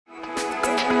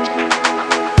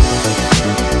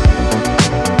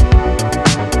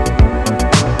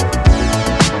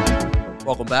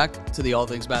welcome back to the All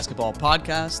Things Basketball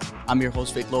podcast. I'm your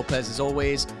host, Vic Lopez, as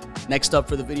always. Next up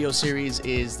for the video series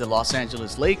is the Los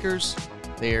Angeles Lakers,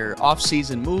 their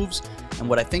offseason moves, and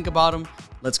what I think about them.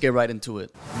 Let's get right into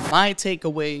it. My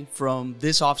takeaway from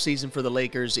this offseason for the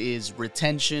Lakers is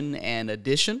retention and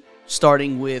addition,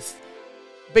 starting with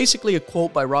basically a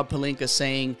quote by Rob Pelinka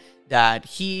saying that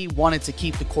he wanted to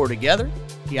keep the core together.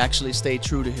 He actually stayed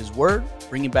true to his word,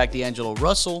 bringing back D'Angelo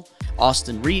Russell,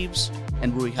 Austin Reeves,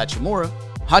 and Rui Hachimura.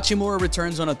 Hachimura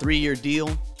returns on a 3-year deal.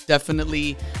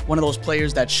 Definitely one of those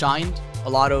players that shined. A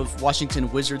lot of Washington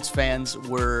Wizards fans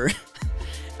were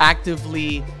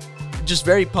actively, just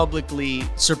very publicly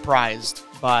surprised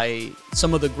by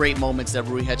some of the great moments that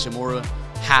Rui Hachimura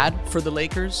had for the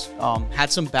Lakers.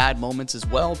 Had some bad moments as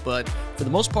well, but for the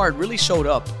most part really showed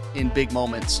up in big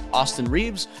moments. Austin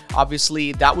Reeves,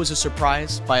 obviously that was a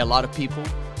surprise by a lot of people,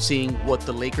 seeing what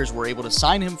the Lakers were able to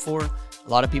sign him for. A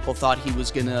lot of people thought he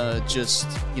was gonna just,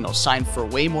 sign for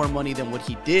way more money than what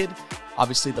he did.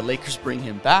 Obviously the Lakers bring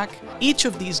him back. Each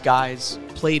of these guys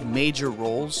played major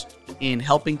roles in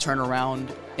helping turn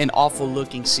around an awful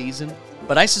looking season,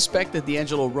 but I suspect that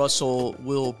D'Angelo Russell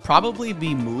will probably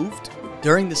be moved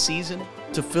during the season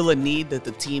to fill a need that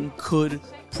the team could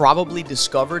probably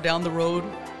discover down the road.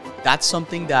 That's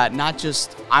something that not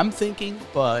just I'm thinking,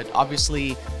 but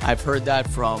obviously I've heard that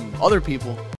from other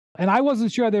people. And I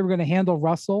wasn't sure they were going to handle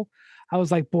Russell. I was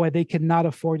like, boy, they cannot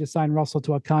afford to sign Russell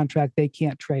to a contract they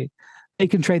can't trade. They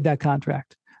can trade that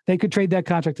contract. They could trade that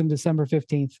contract on December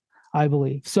 15th, I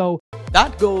believe. So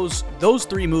those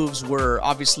 3 moves were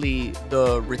obviously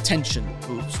the retention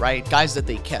moves, right? Guys that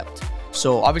they kept.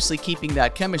 So obviously keeping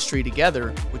that chemistry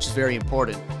together, which is very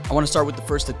important. I want to start with the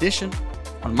first addition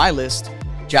on my list.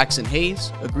 Jaxson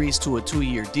Hayes agrees to a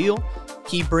 2-year deal.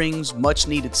 He brings much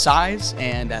needed size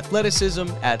and athleticism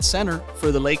at center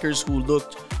for the Lakers, who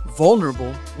looked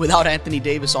vulnerable without Anthony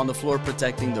Davis on the floor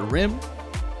protecting the rim.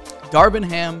 Darvin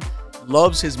Ham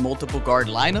loves his multiple guard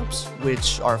lineups,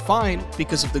 which are fine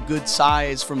because of the good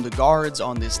size from the guards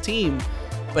on this team,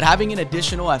 but having an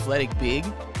additional athletic big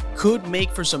could make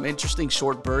for some interesting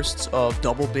short bursts of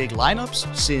double big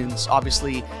lineups, since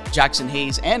obviously Jaxson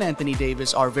Hayes and Anthony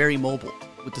Davis are very mobile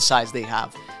with the size they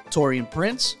have. Taurean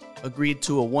Prince agreed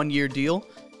to a 1-year deal.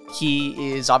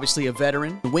 He is obviously a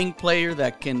veteran, a wing player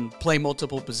that can play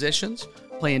multiple positions,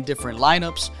 play in different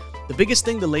lineups. The biggest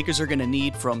thing the Lakers are going to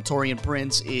need from Taurean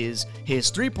Prince is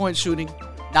his 3-point shooting.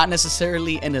 Not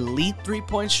necessarily an elite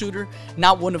 3-point shooter,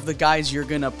 not one of the guys you're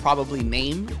going to probably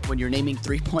name when you're naming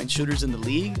 3-point shooters in the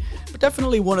league, but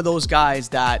definitely one of those guys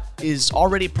that is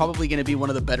already probably going to be one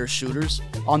of the better shooters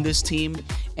on this team.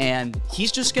 And he's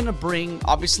just going to bring,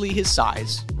 obviously, his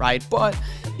size, right? But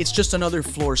it's just another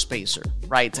floor spacer,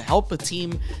 right? To help a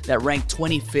team that ranked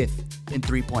 25th in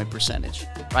 3-point percentage,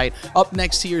 right? Up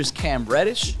next here is Cam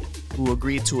Reddish, who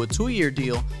agreed to a 2-year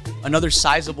deal, another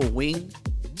sizable wing.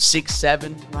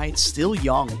 6'7", right? Still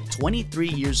young, 23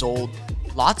 years old,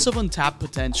 lots of untapped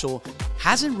potential,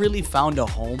 hasn't really found a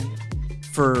home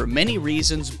for many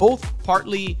reasons, both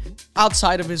partly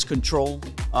outside of his control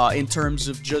in terms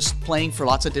of just playing for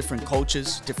lots of different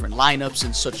coaches, different lineups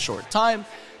in such short time,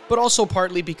 but also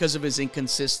partly because of his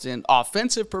inconsistent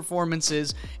offensive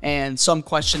performances and some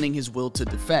questioning his will to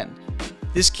defend.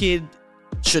 This kid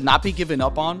should not be given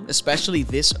up on, especially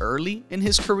this early in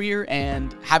his career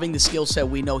and having the skill set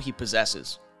we know he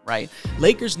possesses, right?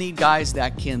 Lakers need guys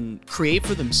that can create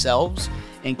for themselves,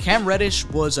 and Cam Reddish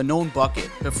was a known bucket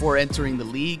before entering the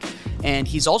league, and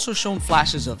he's also shown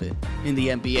flashes of it in the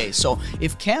NBA. So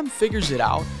if Cam figures it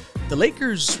out, the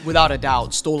Lakers, without a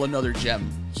doubt, stole another gem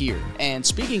here. And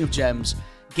speaking of gems,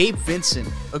 Gabe Vincent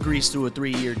agrees to a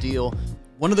 3-year deal.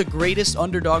 One of the greatest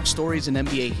underdog stories in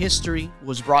NBA history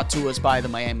was brought to us by the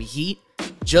Miami Heat.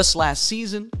 Just last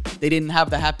season, they didn't have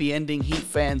the happy ending Heat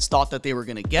fans thought that they were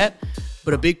going to get,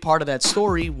 but a big part of that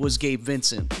story was Gabe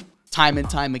Vincent. Time and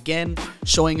time again,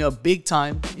 showing up big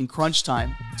time in crunch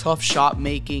time, tough shot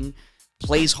making,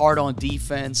 plays hard on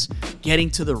defense,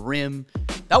 getting to the rim.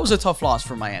 That was a tough loss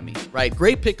for Miami, right?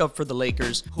 Great pickup for the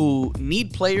Lakers, who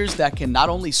need players that can not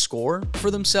only score for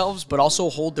themselves, but also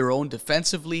hold their own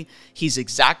defensively. He's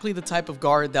exactly the type of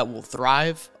guard that will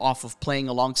thrive off of playing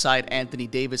alongside Anthony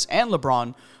Davis and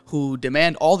LeBron, who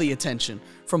demand all the attention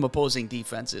from opposing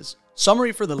defenses.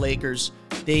 Summary for the Lakers: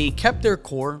 they kept their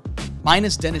core,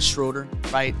 minus Dennis Schroeder,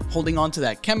 right? Holding on to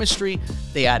that chemistry.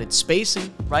 They added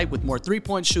spacing, right? With more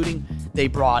 3-point shooting. They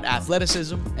brought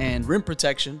athleticism and rim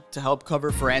protection to help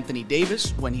cover for Anthony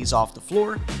Davis when he's off the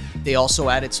floor. They also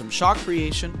added some shot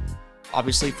creation.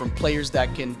 obviously from players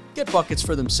that can get buckets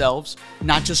for themselves,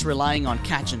 not just relying on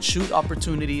catch and shoot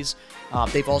opportunities.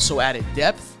 They've also added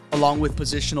depth along with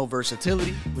positional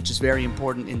versatility, which is very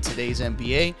important in today's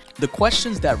NBA. The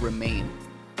questions that remain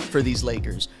for these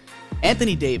Lakers: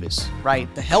 Anthony Davis,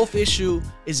 right? The health issue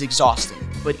is exhausting,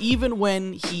 but even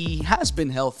when he has been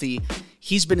healthy,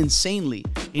 he's been insanely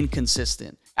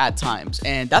inconsistent at times,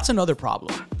 and that's another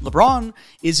problem. LeBron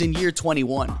is in year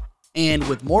 21, and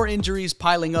with more injuries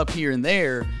piling up here and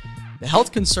there, the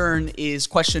health concern is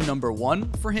question number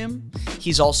one for him.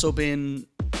 He's also been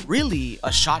really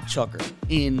a shot chucker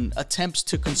in attempts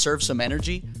to conserve some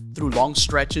energy through long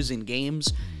stretches in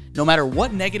games. No matter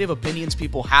what negative opinions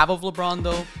people have of LeBron,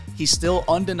 though, he's still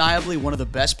undeniably one of the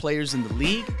best players in the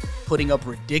league, putting up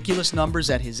ridiculous numbers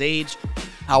at his age.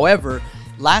 However,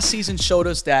 last season showed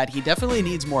us that he definitely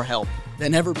needs more help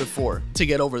than ever before to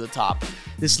get over the top.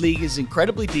 This league is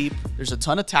incredibly deep. There's a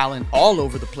ton of talent all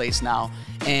over the place now,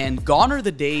 and gone are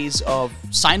the days of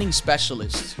signing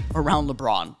specialists around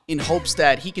LeBron in hopes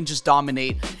that he can just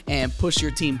dominate and push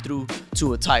your team through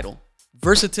to a title.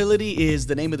 Versatility is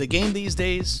the name of the game these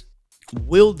days.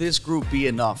 Will this group be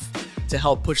enough to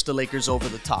help push the Lakers over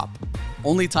the top?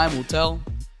 Only time will tell.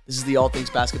 This is the All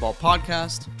Things Basketball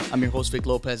Podcast. I'm your host, Vic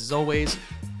Lopez, as always,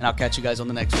 and I'll catch you guys on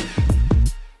the next one.